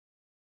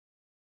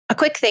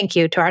quick thank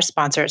you to our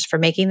sponsors for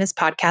making this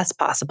podcast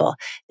possible.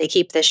 They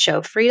keep this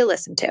show free to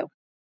listen to.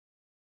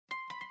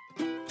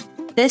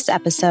 This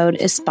episode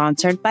is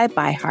sponsored by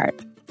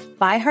ByHeart.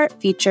 ByHeart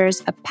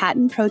features a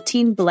patent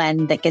protein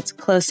blend that gets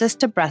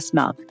closest to breast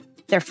milk.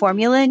 Their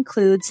formula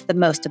includes the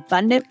most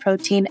abundant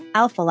protein,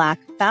 alpha-lac,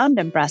 found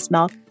in breast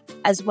milk,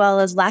 as well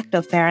as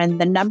lactoferrin,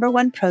 the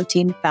 #1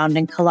 protein found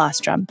in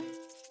colostrum.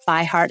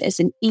 ByHeart is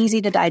an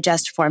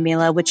easy-to-digest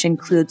formula which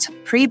includes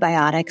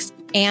prebiotics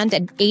and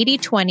an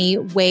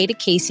 80-20 whey to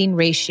casein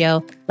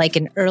ratio like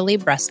in early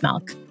breast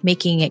milk,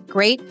 making it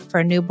great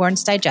for a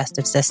newborn's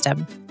digestive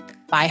system.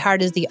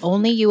 ByHeart is the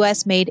only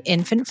U.S.-made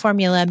infant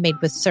formula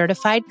made with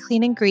certified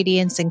clean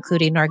ingredients,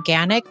 including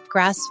organic,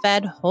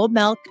 grass-fed, whole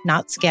milk,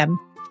 not skim.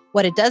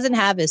 What it doesn't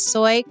have is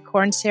soy,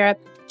 corn syrup,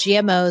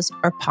 GMOs,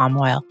 or palm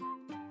oil.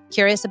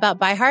 Curious about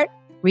ByHeart?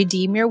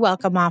 Redeem your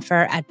welcome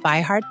offer at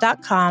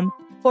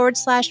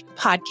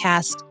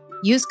byheart.com/podcast.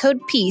 Use code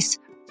PEACE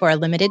for a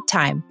limited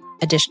time.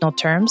 Additional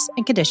terms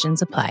and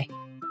conditions apply.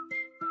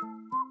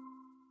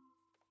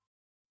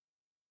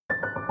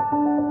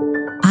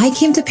 I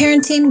came to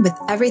parenting with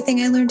everything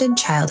I learned in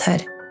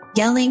childhood: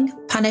 yelling,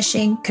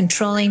 punishing,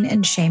 controlling,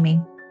 and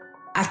shaming.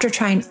 After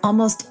trying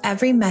almost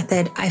every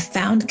method, I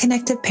found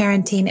connected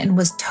parenting and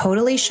was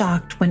totally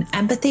shocked when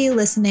empathy,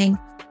 listening,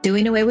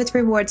 doing away with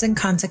rewards and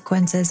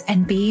consequences,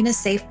 and being a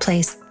safe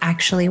place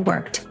actually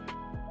worked.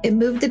 It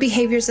moved the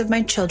behaviors of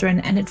my children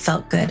and it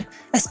felt good,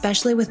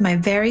 especially with my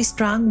very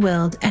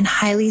strong-willed and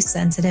highly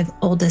sensitive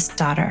oldest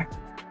daughter.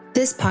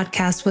 This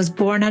podcast was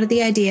born out of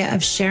the idea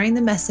of sharing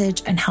the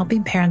message and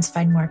helping parents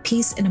find more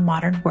peace in a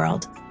modern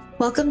world.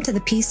 Welcome to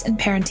the Peace in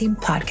Parenting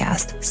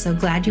podcast. So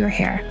glad you're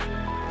here.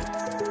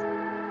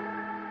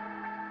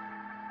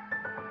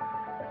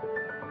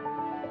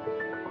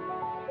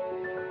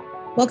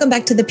 Welcome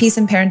back to the Peace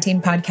in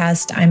Parenting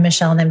podcast. I'm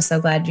Michelle, and I'm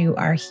so glad you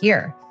are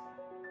here.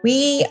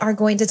 We are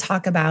going to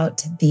talk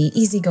about the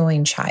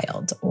easygoing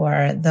child,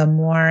 or the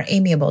more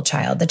amiable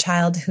child, the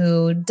child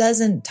who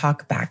doesn't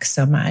talk back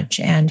so much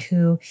and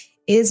who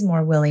is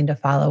more willing to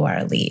follow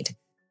our lead.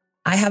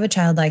 I have a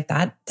child like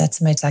that.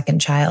 That's my second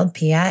child,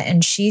 Pia,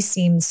 and she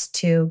seems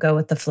to go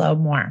with the flow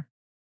more.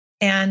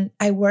 And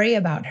I worry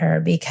about her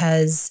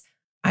because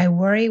I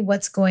worry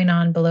what's going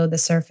on below the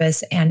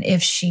surface and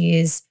if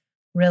she's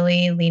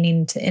really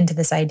leaning into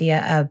this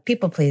idea of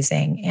people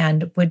pleasing,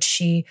 and would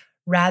she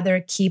rather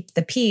keep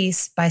the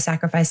peace by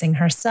sacrificing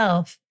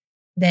herself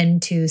than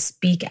to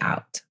speak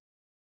out?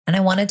 And I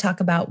want to talk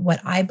about what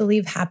I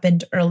believe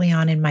happened early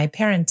on in my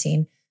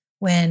parenting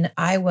when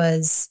I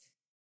was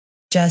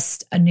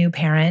just a new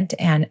parent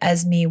and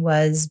Esme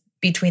was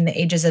between the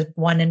ages of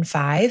 1 and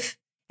 5,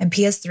 and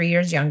Pia's 3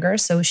 years younger.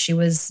 So she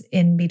was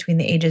in between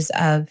the ages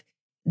of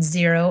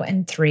 0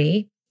 and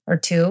 3 or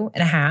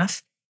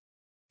 2.5.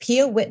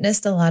 Pia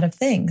witnessed a lot of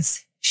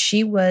things.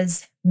 She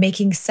was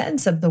making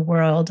sense of the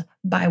world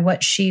by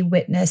what she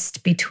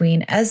witnessed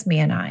between Esme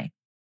and I.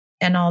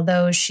 And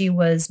although she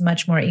was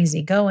much more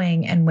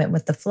easygoing and went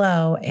with the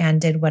flow and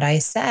did what I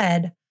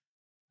said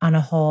on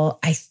a whole,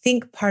 I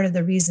think part of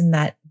the reason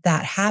that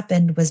that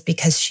happened was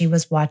because she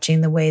was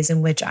watching the ways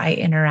in which I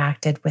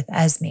interacted with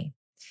Esme.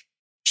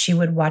 She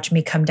would watch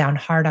me come down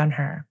hard on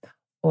her,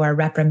 or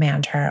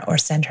reprimand her, or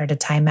send her to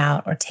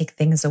timeout, or take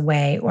things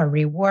away, or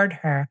reward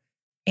her.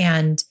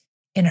 And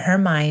in her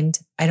mind,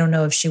 I don't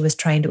know if she was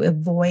trying to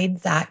avoid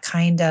that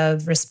kind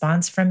of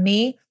response from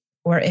me,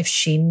 or if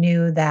she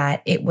knew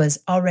that it was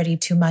already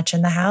too much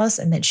in the house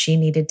and that she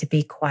needed to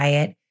be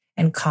quiet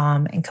and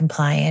calm and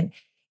compliant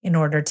in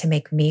order to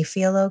make me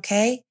feel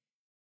okay.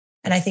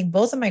 And I think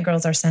both of my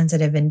girls are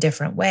sensitive in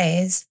different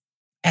ways.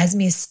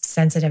 Esme's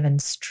sensitive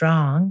and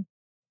strong,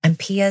 and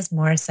Pia's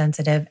more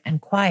sensitive and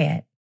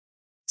quiet.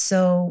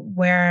 So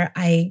where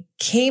I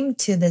came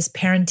to this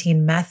parenting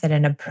method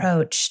and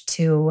approach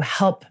to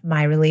help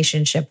my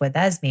relationship with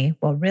Esme,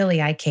 well,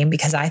 really I came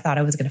because I thought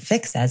I was going to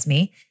fix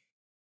Esme.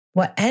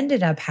 What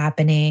ended up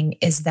happening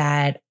is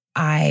that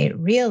I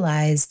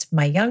realized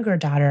my younger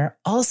daughter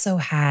also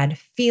had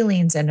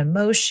feelings and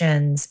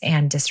emotions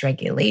and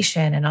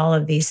dysregulation and all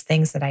of these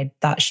things that I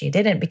thought she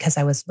didn't, because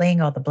I was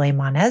laying all the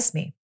blame on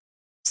Esme.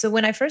 So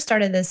when I first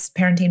started this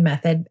parenting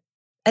method,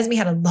 Esme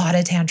had a lot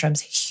of tantrums,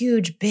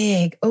 huge,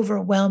 big,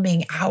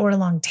 overwhelming,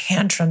 hour-long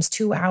tantrums,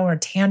 2-hour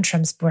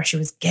tantrums where she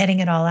was getting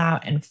it all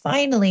out. And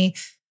finally,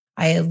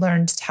 I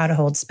learned how to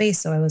hold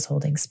space. So I was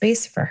holding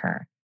space for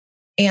her.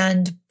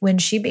 And when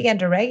she began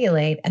to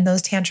regulate and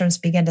those tantrums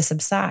began to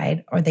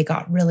subside, or they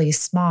got really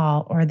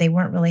small, or they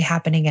weren't really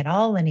happening at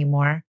all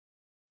anymore,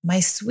 my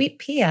sweet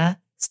Pia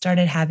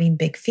started having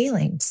big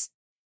feelings.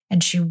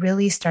 And she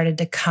really started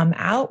to come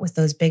out with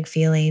those big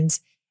feelings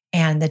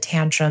and the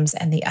tantrums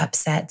and the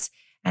upsets.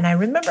 And I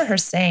remember her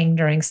saying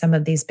during some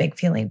of these big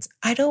feelings,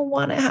 I don't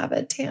want to have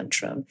a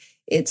tantrum.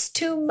 It's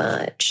too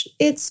much.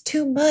 It's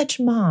too much,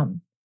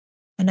 Mom.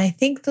 And I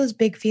think those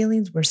big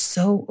feelings were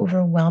so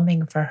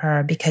overwhelming for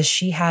her because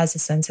she has a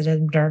sensitive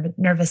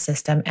nervous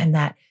system, and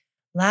that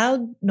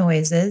loud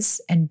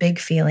noises and big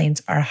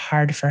feelings are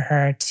hard for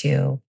her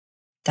to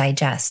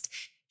digest.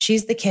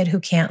 She's the kid who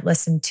can't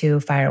listen to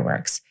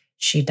fireworks.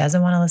 She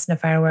doesn't want to listen to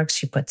fireworks.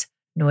 She puts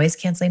noise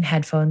canceling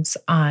headphones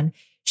on.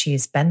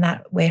 She's been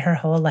that way her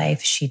whole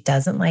life. She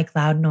doesn't like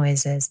loud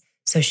noises.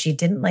 So she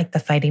didn't like the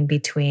fighting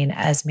between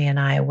Esme and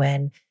I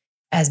when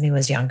Esme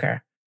was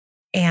younger.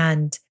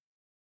 And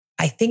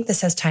I think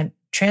this has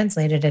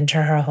translated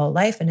into her whole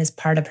life and is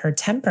part of her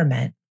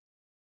temperament.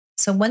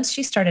 So once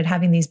she started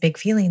having these big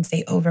feelings,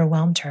 they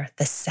overwhelmed her.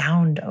 The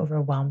sound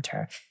overwhelmed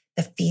her.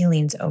 The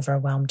feelings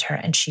overwhelmed her.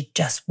 And she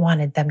just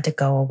wanted them to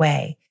go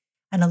away.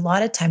 And a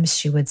lot of times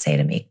she would say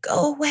to me,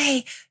 "Go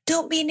away.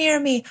 Don't be near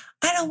me.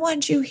 I don't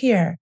want you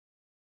here."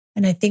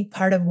 And I think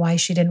part of why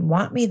she didn't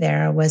want me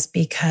there was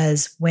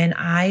because when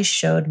I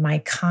showed my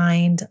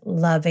kind,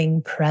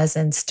 loving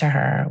presence to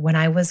her, when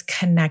I was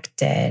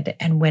connected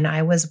and when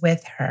I was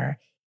with her,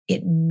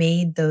 it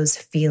made those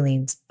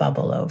feelings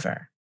bubble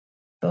over.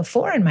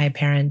 Before in my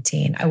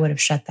parenting, I would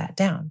have shut that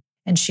down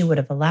and she would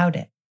have allowed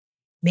it.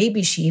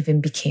 Maybe she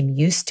even became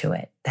used to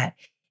it, that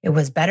it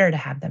was better to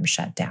have them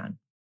shut down.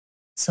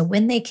 So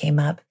when they came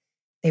up,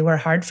 they were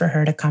hard for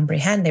her to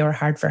comprehend. They were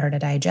hard for her to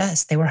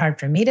digest. They were hard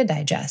for me to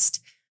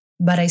digest.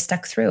 But I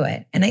stuck through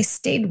it and I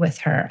stayed with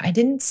her. I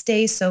didn't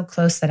stay so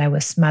close that I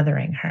was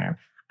smothering her.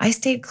 I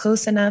stayed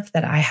close enough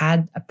that I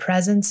had a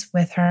presence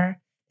with her,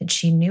 that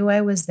she knew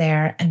I was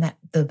there, and that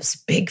those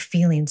big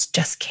feelings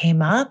just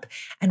came up,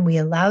 and we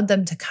allowed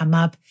them to come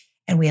up,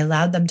 and we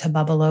allowed them to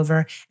bubble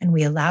over, and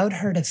we allowed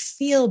her to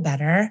feel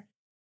better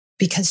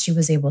because she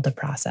was able to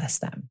process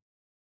them.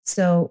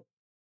 So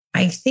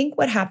I think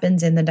what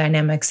happens in the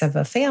dynamics of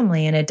a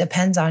family, and it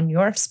depends on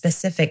your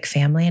specific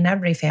family, and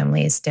every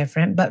family is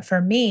different. But for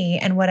me,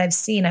 and what I've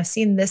seen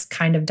this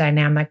kind of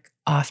dynamic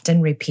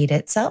often repeat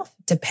itself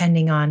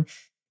depending on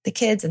the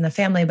kids and the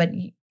family. But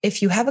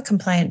if you have a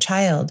compliant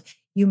child,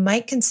 you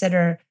might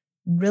consider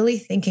really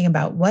thinking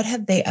about what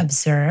have they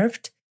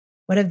observed?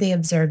 What have they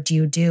observed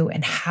you do?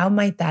 And how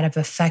might that have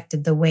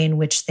affected the way in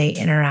which they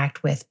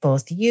interact with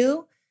both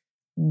you,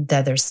 the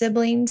other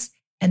siblings,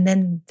 and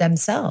then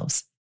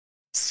themselves?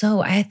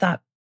 So I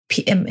thought,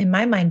 in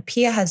my mind,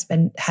 Pia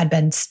had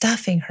been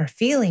stuffing her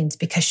feelings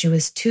because she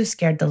was too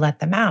scared to let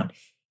them out,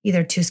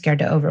 either too scared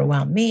to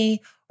overwhelm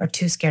me or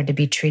too scared to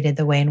be treated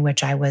the way in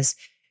which I was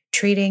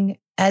treating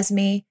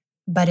Esme.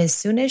 But as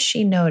soon as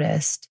she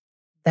noticed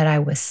that I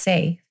was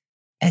safe,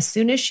 as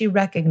soon as she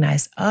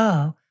recognized,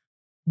 oh,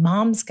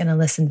 mom's going to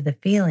listen to the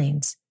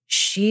feelings,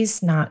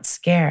 she's not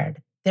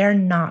scared. They're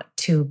not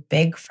too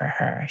big for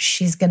her.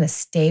 She's going to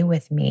stay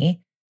with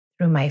me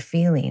through my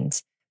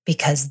feelings,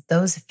 because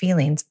those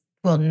feelings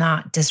will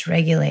not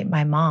dysregulate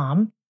my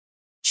mom.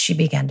 She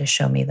began to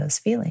show me those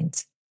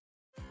feelings.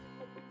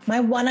 My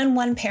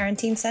one-on-one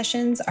parenting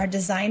sessions are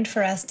designed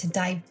for us to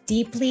dive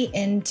deeply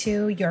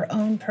into your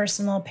own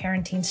personal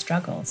parenting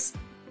struggles.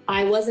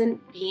 I wasn't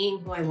being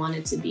who I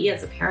wanted to be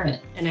as a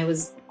parent, and I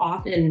was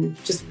often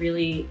just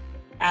really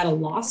at a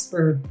loss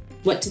for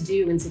what to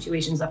do in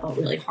situations that felt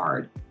really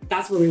hard.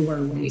 That's where we were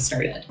when we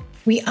started.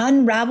 We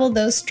unravel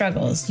those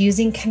struggles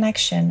using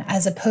connection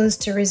as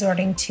opposed to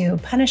resorting to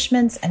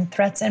punishments and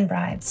threats and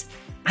bribes.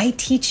 I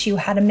teach you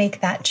how to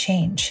make that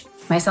change.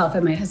 Myself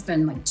and my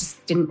husband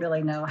just didn't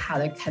really know how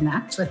to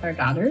connect with our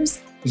daughters.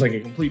 It was like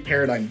a complete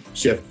paradigm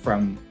shift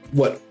from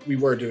what we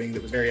were doing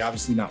that was very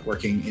obviously not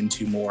working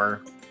into more,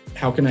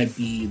 how can I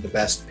be the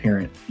best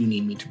parent you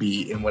need me to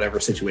be in whatever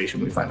situation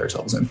we find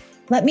ourselves in?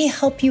 Let me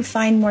help you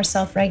find more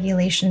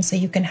self-regulation so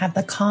you can have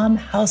the calm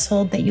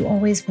household that you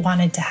always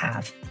wanted to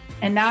have.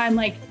 And now I'm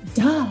like,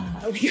 duh,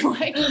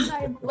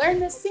 I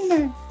learned this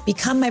sooner.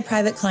 Become my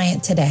private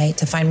client today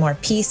to find more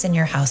peace in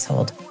your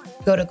household.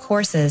 Go to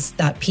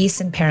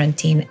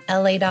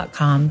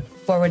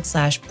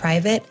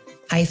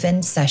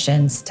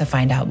courses.peaceandparentingla.com/private-sessions to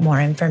find out more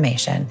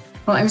information.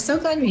 Well, I'm so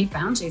glad we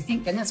found you.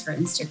 Thank goodness for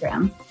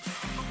Instagram.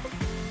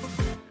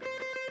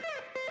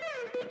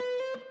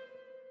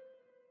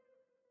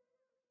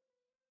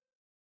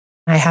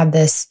 I have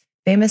this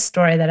famous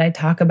story that I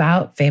talk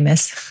about,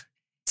 It's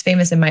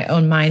famous in my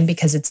own mind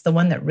because it's the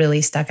one that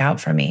really stuck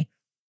out for me.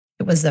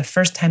 It was the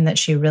first time that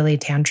she really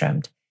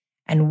tantrumed,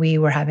 and we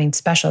were having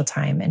special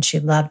time, and she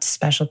loved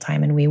special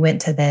time. And we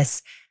went to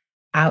this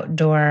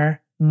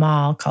outdoor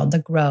mall called the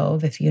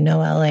Grove. If you know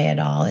LA at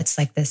all, it's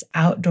like this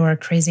outdoor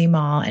crazy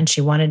mall. And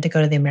she wanted to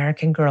go to the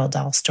American Girl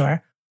doll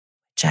store,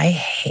 which I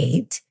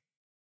hate.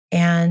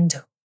 And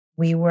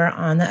we were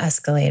on the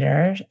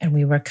escalator and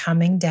we were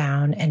coming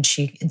down, and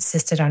she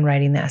insisted on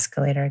riding the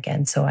escalator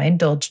again. So I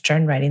indulged her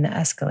in riding the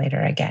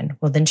escalator again.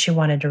 Well, then she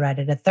wanted to ride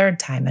it a third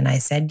time. And I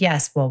said,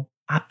 yes. Well,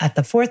 at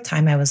the fourth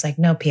time, I was like,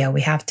 no, Pia,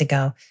 we have to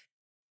go.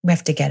 We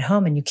have to get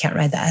home and you can't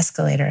ride the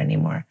escalator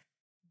anymore.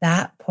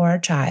 That poor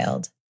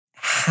child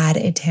had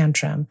a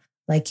tantrum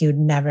like you'd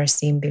never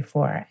seen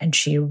before. And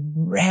she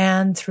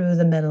ran through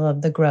the middle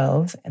of the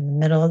Grove, and the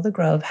middle of the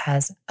Grove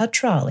has a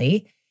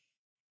trolley.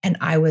 And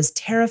I was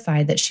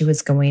terrified that she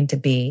was going to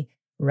be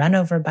run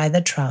over by the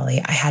trolley.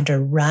 I had to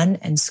run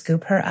and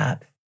scoop her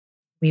up.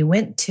 We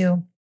went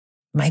to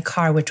my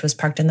car, which was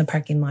parked in the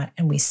parking lot,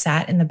 and we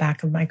sat in the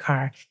back of my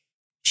car.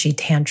 She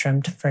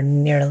tantrumed for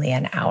nearly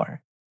an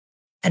hour.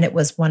 And it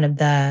was one of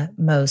the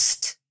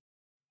most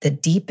the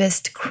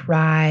deepest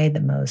cry, the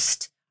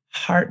most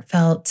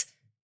heartfelt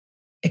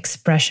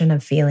expression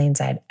of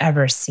feelings I'd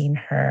ever seen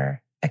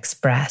her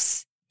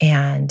express.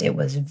 And it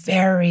was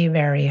very,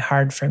 very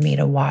hard for me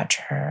to watch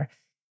her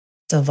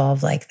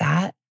devolve like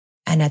that.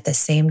 And at the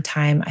same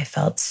time, I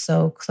felt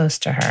so close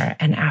to her.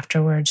 And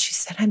afterwards, she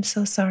said, "I'm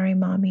so sorry,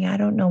 Mommy. I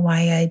don't know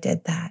why I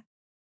did that.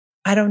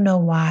 I don't know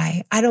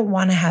why. I don't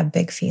want to have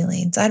big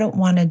feelings. I don't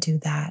want to do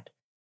that."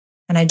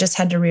 And I just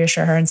had to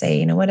reassure her and say,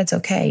 "You know what? It's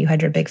okay. You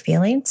had your big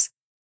feelings.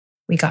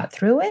 We got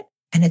through it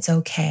and it's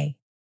okay."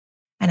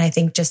 And I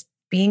think just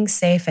being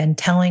safe and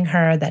telling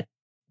her that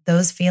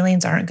those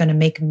feelings aren't going to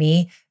make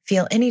me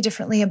feel any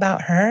differently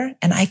about her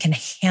and I can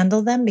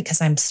handle them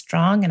because I'm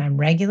strong and I'm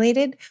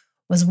regulated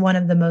was one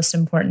of the most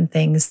important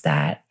things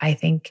that I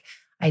think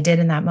I did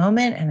in that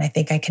moment. And I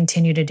think I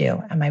continue to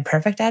do. Am I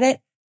perfect at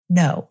it?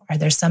 No. Are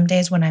there some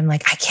days when I'm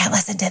like, I can't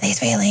listen to these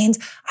feelings.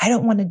 I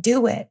don't want to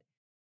do it.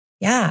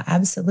 Yeah,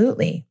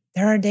 absolutely.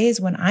 There are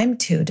days when I'm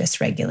too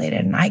dysregulated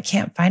and I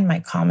can't find my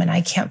calm and I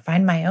can't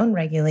find my own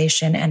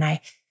regulation and I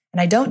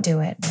don't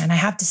do it. And I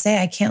have to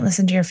say, I can't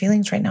listen to your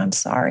feelings right now. I'm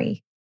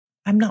sorry.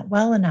 I'm not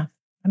well enough.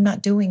 I'm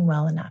not doing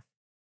well enough.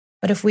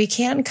 But if we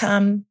can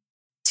come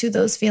to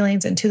those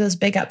feelings and to those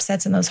big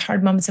upsets and those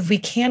hard moments, if we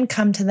can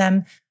come to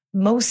them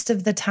most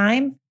of the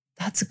time,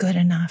 that's good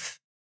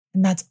enough.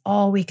 And that's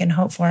all we can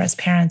hope for as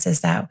parents is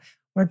that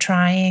we're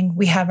trying,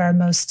 we have our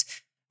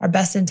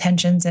best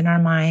intentions in our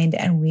mind,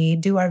 and we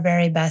do our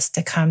very best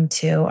to come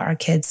to our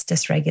kids'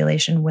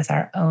 dysregulation with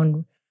our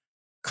own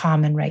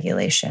calm and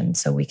regulation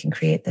so we can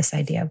create this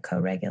idea of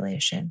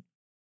co-regulation.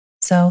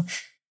 So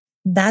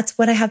that's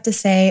what I have to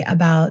say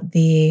about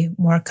the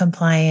more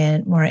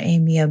compliant, more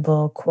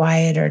amiable,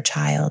 quieter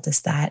child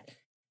is that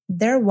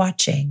they're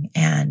watching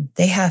and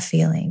they have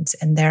feelings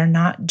and they're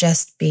not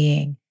just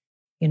being,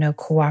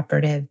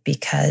 cooperative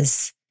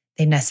because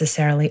they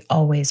necessarily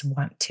always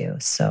want to.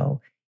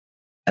 So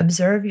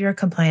observe your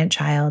compliant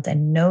child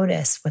and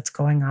notice what's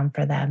going on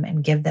for them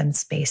and give them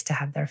space to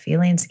have their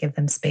feelings, give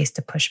them space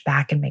to push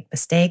back and make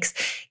mistakes,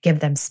 give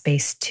them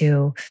space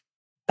to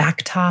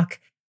backtalk.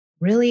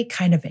 Really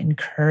kind of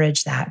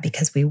encourage that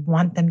because we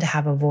want them to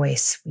have a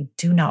voice. We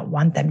do not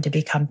want them to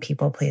become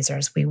people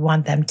pleasers. We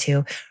want them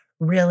to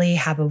really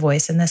have a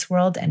voice in this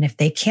world. And if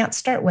they can't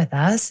start with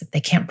us, if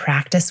they can't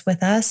practice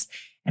with us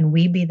and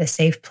we be the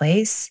safe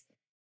place,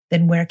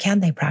 then where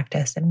can they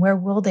practice? And where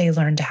will they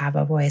learn to have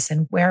a voice?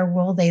 And where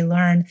will they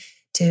learn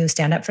to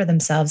stand up for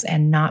themselves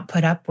and not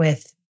put up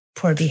with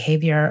poor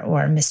behavior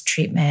or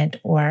mistreatment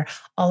or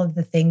all of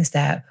the things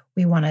that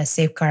we want to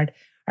safeguard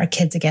our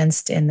kids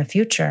against in the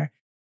future?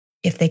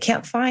 If they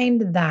can't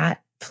find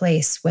that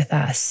place with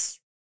us,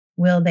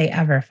 will they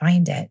ever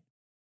find it?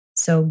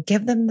 So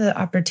give them the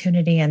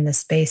opportunity and the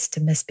space to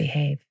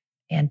misbehave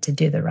and to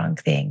do the wrong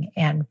thing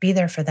and be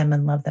there for them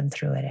and love them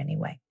through it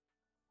anyway.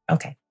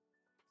 Okay.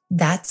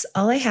 That's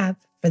all I have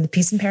for the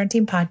Peace in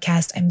Parenting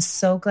podcast. I'm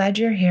so glad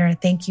you're here.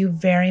 Thank you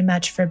very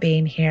much for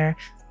being here.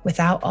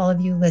 Without all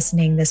of you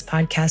listening, this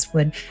podcast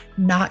would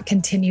not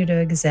continue to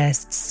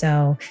exist.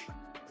 So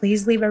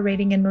please leave a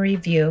rating and a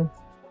review.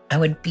 I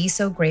would be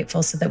so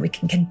grateful so that we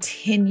can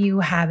continue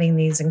having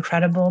these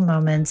incredible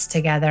moments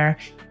together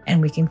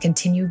and we can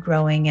continue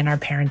growing in our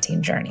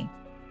parenting journey.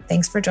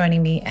 Thanks for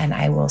joining me, and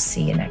I will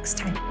see you next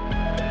time.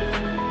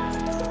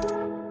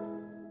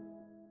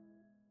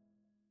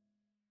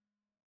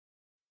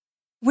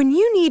 When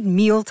you need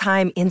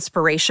mealtime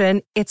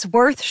inspiration, it's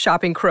worth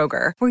shopping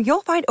Kroger, where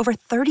you'll find over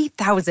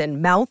 30,000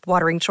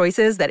 mouth-watering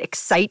choices that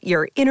excite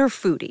your inner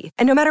foodie.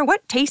 And no matter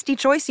what tasty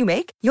choice you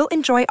make, you'll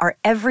enjoy our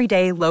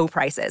everyday low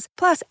prices,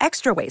 plus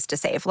extra ways to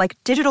save, like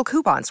digital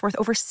coupons worth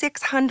over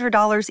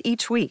 $600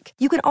 each week.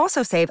 You can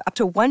also save up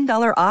to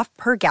 $1 off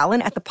per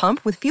gallon at the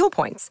pump with fuel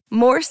points.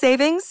 More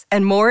savings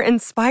and more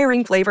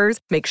inspiring flavors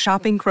make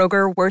shopping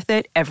Kroger worth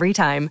it every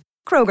time.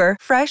 Kroger,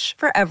 fresh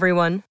for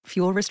everyone.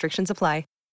 Fuel restrictions apply.